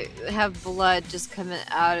gonna have blood just coming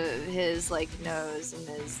out of his like nose and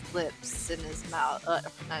his lips and his mouth. Not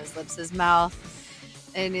his lips, his mouth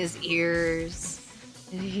and his ears.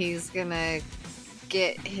 And he's gonna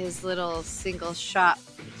get his little single shot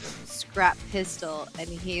scrap pistol, and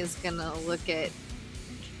he's gonna look at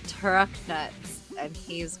Truknutz, and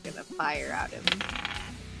he's gonna fire at him.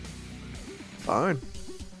 Fine.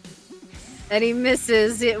 And he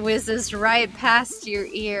misses. It whizzes right past your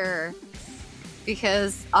ear.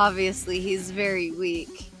 Because obviously he's very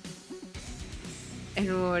weak.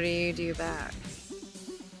 And what do you do back?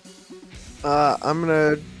 I'm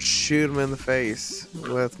gonna shoot him in the face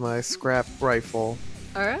with my scrap rifle.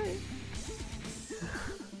 Alright.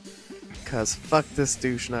 Cause fuck this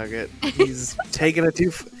douche nugget. He's taking it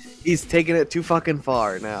too fucking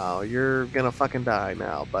far now. You're gonna fucking die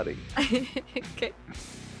now, buddy. Okay.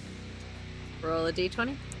 Roll a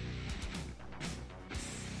d20.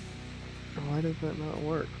 Why did that not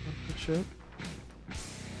work? What the shit?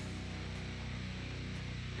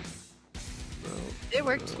 It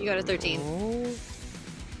worked. You got a 13.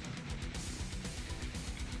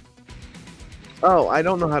 Oh, I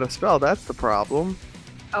don't know how to spell. That's the problem.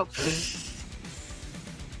 Oh.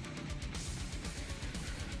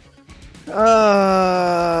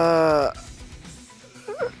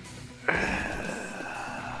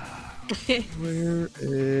 Where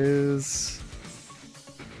is...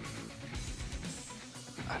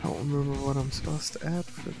 I don't remember what I'm supposed to add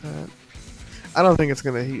for that. I don't think it's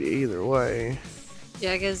gonna hit either way.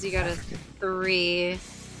 Yeah, because you got a 3.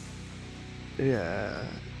 Yeah.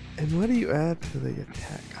 And what do you add to the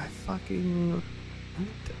attack? Am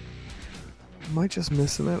I just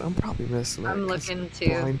missing it? I'm probably missing it. I'm 'cause looking it's too.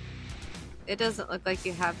 blind. It doesn't look like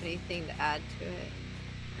you have anything to add to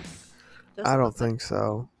it. I don't think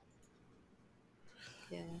so.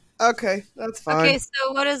 Yeah. Okay, that's fine. Okay,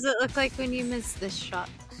 so what does it look like when you miss this shot?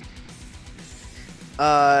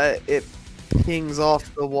 It pings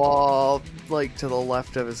off the wall, like, to the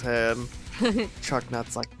left of his head.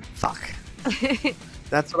 Truknutz like, fuck.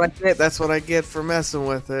 That's what I get. That's what I get for messing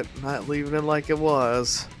with it. Not leaving it like it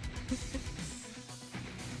was.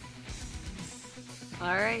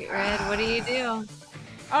 Alright, Red, what do you do?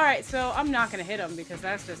 Alright, so I'm not gonna hit him because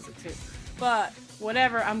that's just a 2. But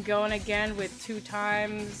whatever, I'm going again with 2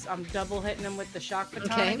 times. I'm double hitting him with the shock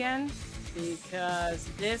baton again. Because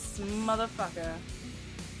this motherfucker.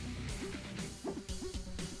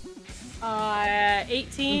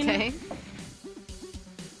 18. Okay.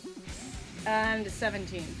 And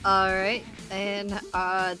 17. Alright, and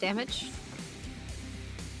damage?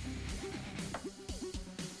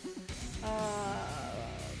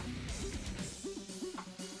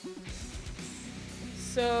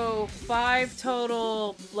 So 5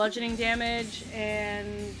 total bludgeoning damage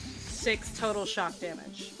and 6 total shock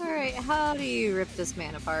damage. Alright, how do you rip this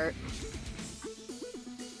man apart?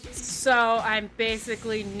 So I'm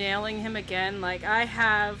basically nailing him again. Like I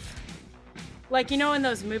have, like, you know in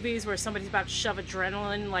those movies where somebody's about to shove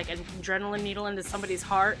adrenaline, like an adrenaline needle into somebody's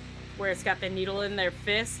heart, where it's got the needle in their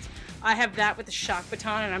fist? I have that with the shock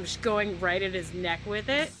baton, and I'm just going right at his neck with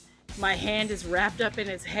it. My hand is wrapped up in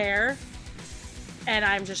his hair, and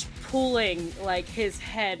I'm just pulling, like, his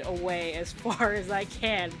head away as far as I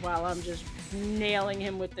can while I'm just nailing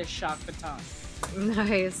him with this shock baton.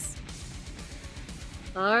 Nice.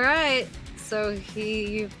 Alright, so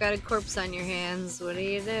you've got a corpse on your hands. What do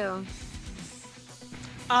you do?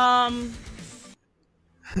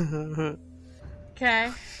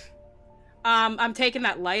 Okay. I'm taking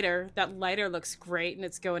that lighter. That lighter looks great, and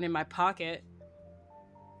it's going in my pocket.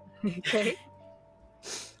 Okay.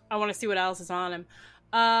 I want to see what else is on him.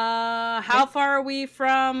 How far are we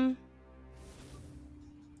from...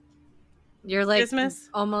 You're like Dismas?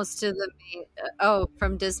 almost to the main,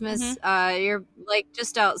 from Dismas. Mm-hmm. You're like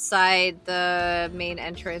just outside the main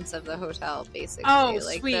entrance of the hotel, basically. Oh,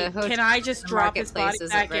 like sweet. The hotel, can I just drop his body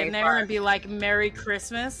back in there far. and be like, Merry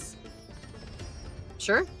Christmas?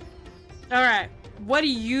 Sure. Alright. What do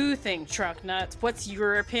you think, Truknutz? What's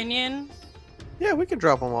your opinion? Yeah, we can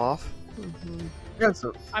drop him off. Mm-hmm. Yeah,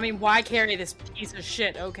 so, I mean, why carry this piece of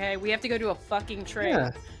shit, okay? We have to go to a fucking trade. yeah.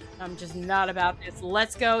 I'm just not about this.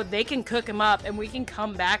 Let's go. They can cook him up, and we can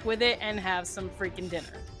come back with it and have some freaking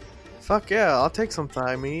dinner. Fuck yeah, I'll take some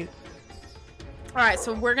thigh meat. Alright,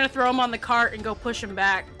 so we're gonna throw him on the cart and go push him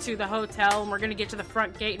back to the hotel, and we're gonna get to the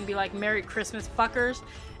front gate and be like, Merry Christmas, fuckers,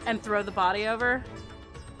 and throw the body over.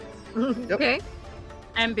 Okay.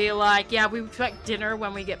 And be like, yeah, we expect dinner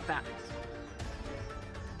when we get back.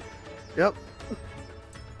 Yep.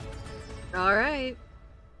 All right.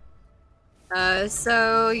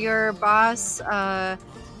 So your boss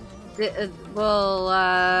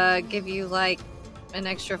will give you like an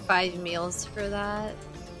extra 5 meals for that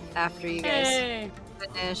after you guys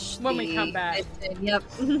finish when we come back. Yep.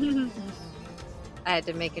 I had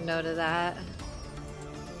to make a note of that.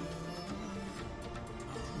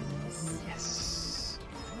 Yes.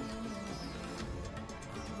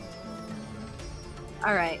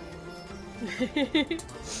 All right.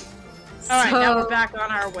 Alright, now we're back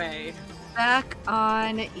on our way. Back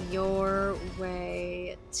on your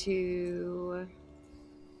way to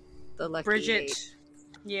the Lucky Bridget. Eight.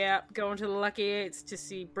 Yeah, going to the Lucky Eights to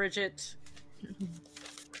see Bridget.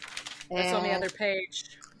 That's on the And other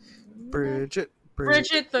page. Bridget.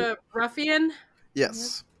 Bridget the ruffian.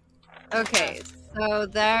 Yes. okay, so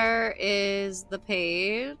there is the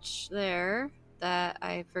page there that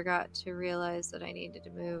I forgot to realize that I needed to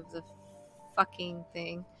move the fucking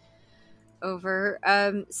thing over.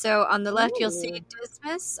 So on the left you'll see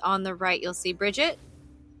Dismiss, on the right you'll see Bridget.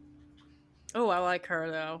 Oh, I like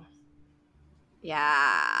her though.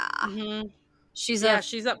 Yeah. Mm-hmm. She's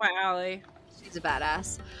she's up my alley. she's a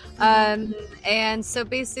badass. And so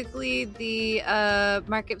basically the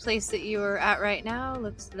marketplace that you are at right now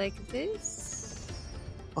looks like this.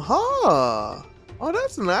 Aha! Oh,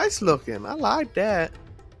 that's nice looking. I like that.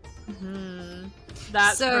 Hmm.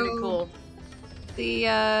 That's So- pretty cool.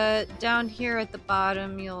 The down here at the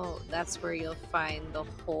bottom, that's where you'll find the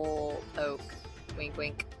whole oak. Wink,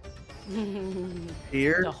 wink.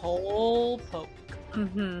 Here, The whole poke.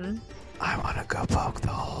 Mm-hmm. I want to go poke the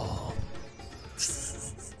hole.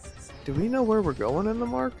 Do we know where we're going in the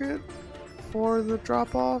market for the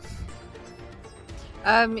drop off?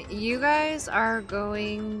 You guys are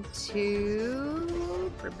going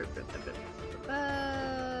to.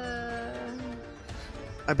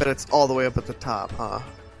 I bet it's all the way up at the top, huh?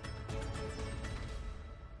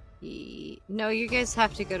 No, you guys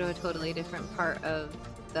have to go to a totally different part of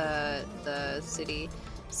the city.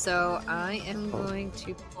 So I am going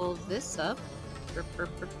to pull this up.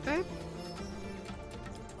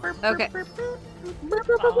 Okay.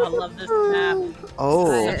 Oh, I love this map.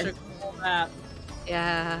 Oh, Such a cool map.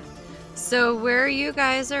 Yeah. So where you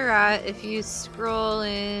guys are at, if you scroll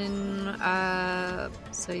in,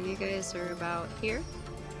 so you guys are about here.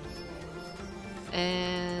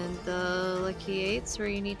 And the lucky eights where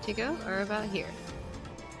you need to go are about here.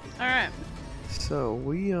 All right. so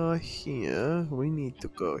we are here. We need to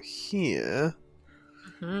go here.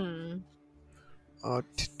 Hmm.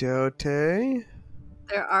 Otote.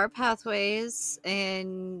 There are pathways,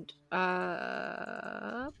 and where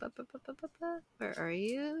are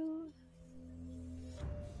you?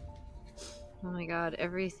 Oh my god,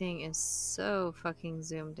 everything is so fucking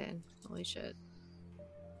zoomed in. Holy shit.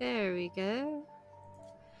 There we go.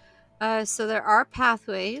 So there are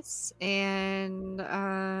pathways, and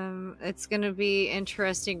it's gonna be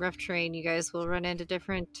interesting, rough terrain. You guys will run into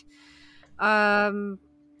different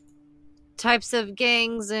types of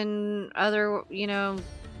gangs and other,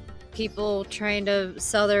 people trying to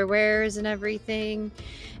sell their wares and everything.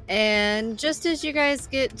 And just as you guys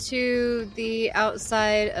get to the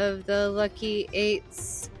outside of the Lucky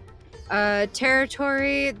Eights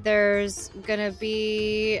territory, there's gonna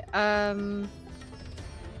be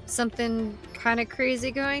something kind of crazy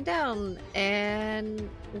going down, and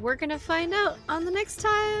we're gonna find out on the next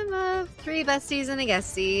time of Three Besties and a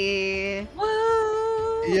Guestie. Woo!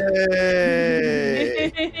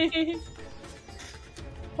 Yay!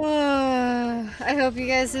 I hope you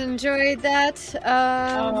guys enjoyed that.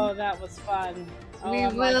 Oh, that was fun. Oh, We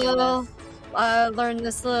I'm liking will this. learn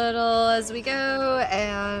this little as we go,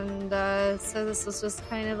 and so this was just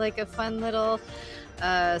kind of like a fun little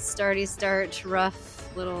start,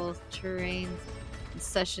 rough little terrain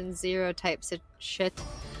session 0 types of shit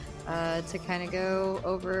to kind of go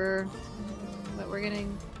over what we're gonna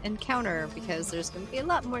encounter, because there's gonna be a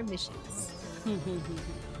lot more missions.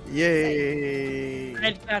 Yay!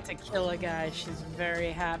 I got to kill a guy. She's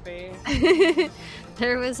very happy.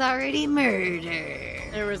 There was already murder.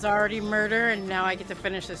 There was already murder, and now I get to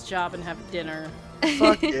finish this job and have dinner.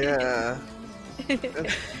 Fuck yeah!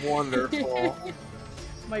 That's wonderful. Oh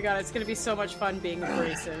my god, it's gonna be so much fun being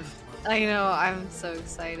abrasive. I know, I'm so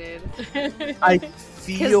excited. I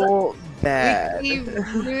feel bad. We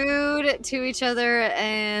rude to each other,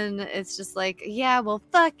 and it's just like, yeah, well,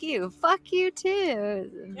 fuck you too.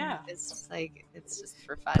 And Yeah. it's just like, it's just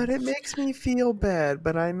for fun. But it makes me feel bad,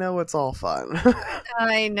 but I know it's all fun.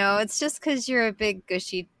 I know, it's just because you're a big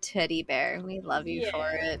gushy teddy bear. We love you for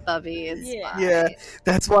it, Bubby. It's Yeah. fine. Yeah,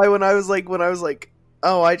 that's why when I was like,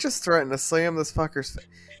 oh, I just threatened to slam this fucker's face.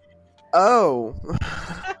 Oh.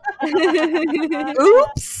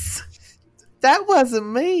 Oops. That wasn't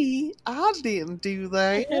me. I didn't do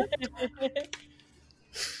that.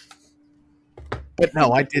 But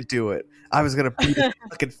no, I did do it. I was gonna beat his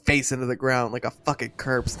fucking face into the ground like a fucking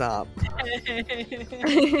curb stomp.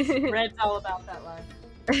 Red's all about that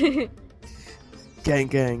line. Gang,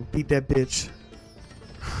 gang, beat that bitch.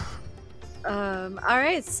 All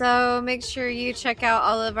right, so make sure you check out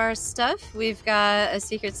all of our stuff. We've got a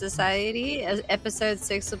Secret Society. Episode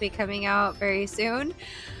 6 will be coming out very soon.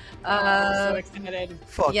 I'm so excited.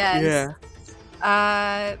 Fuck Yes.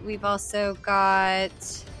 yeah. We've also got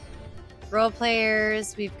role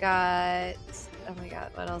players. We've got, oh my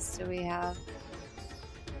god, what else do we have?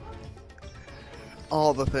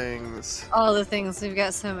 All the things. All the things. We've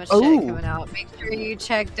got so much Oh. shit coming out. Make sure you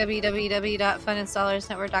check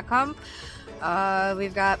www.funinstallersnetwork.com.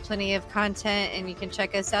 We've got plenty of content, and you can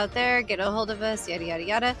check us out there. Get a hold of us, yada yada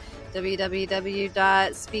yada.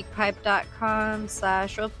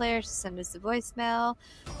 www.speakpipe.com/roleplayer to send us a voicemail.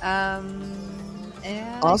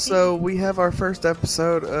 And Also, we have our first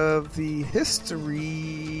episode of the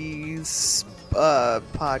Histories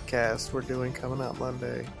podcast we're doing coming out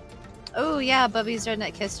Monday. oh yeah, Bubby's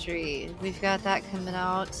Redneck History. We've got that coming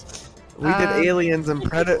out. We did aliens and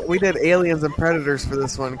predators for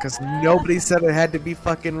this one because nobody said it had to be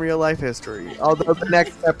fucking real life history. Although the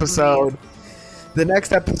next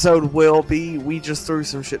episode will be, we just threw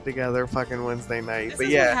some shit together fucking Wednesday night. This but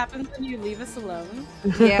is yeah, what happens when you leave us alone.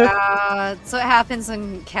 Yeah, so it happens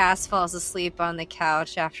when Cass falls asleep on the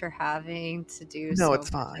couch after having to do No, so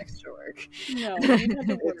it's much fine. extra work. No, you had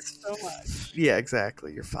to work so much. yeah,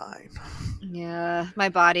 exactly. You're fine. Yeah, my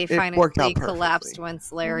body worked out finally collapsed perfectly.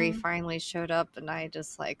 once Larry finally showed up, and I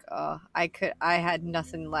just like, I had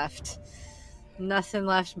nothing left. Nothing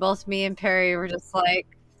left. Both me and Perry were just like,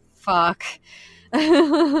 fuck.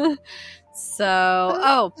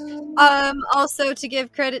 So, also to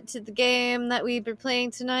give credit to the game that we've been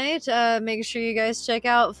playing tonight, make sure you guys check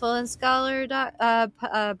out Full and Scholar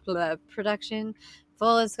production,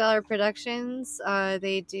 Full and Scholar Productions.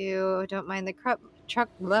 They do Don't Mind the Truck.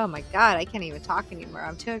 Oh my god, I can't even talk anymore.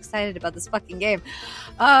 I'm too excited about this fucking game.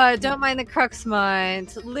 Don't Mind the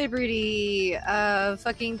Cruxmont, Liberty,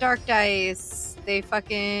 fucking Dark Dice. They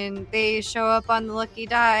show up on the Lucky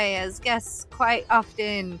Die as guests quite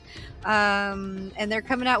often. And they're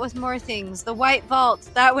coming out with more things. The White Vault,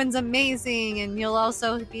 that one's amazing, and you'll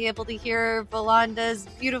also be able to hear Volanda's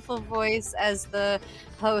beautiful voice as the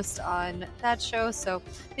host on that show. So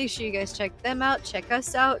make sure you guys check them out, check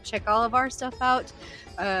us out, check all of our stuff out.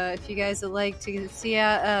 If you guys would like to see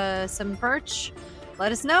some merch,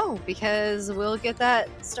 let us know, because we'll get that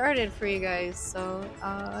started for you guys. So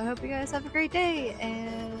I hope you guys have a great day,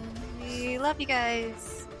 and we love you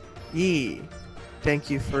guys. Yee. Thank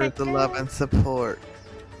you for Heck the yeah. love and support.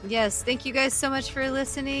 Yes, thank you guys so much for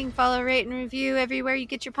listening. Follow, rate, and review everywhere you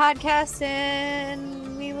get your podcasts,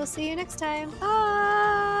 and we will see you next time.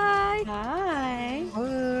 Bye! Bye. Bye.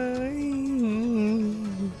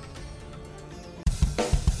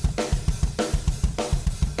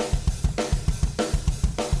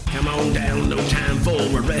 Come on down, no time for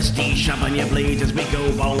a resty. Sharpen your blades as we go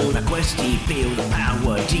on a questy. Feel the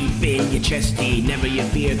power deep in your chesty. Never you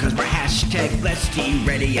fear, cause we're #blessedy.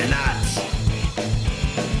 Ready or not,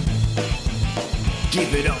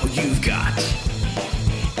 give it all you've got.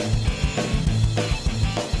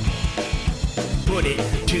 Put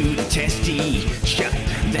it to the testy. Shut,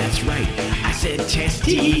 that's right, I said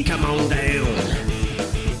testy. Come on down.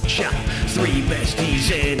 Shut, 3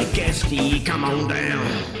 besties and a guestie. Come on down.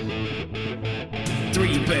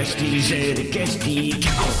 3 besties and a guestie.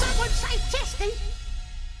 Come on. Someone say testing.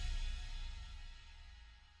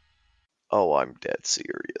 Oh, I'm dead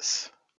serious.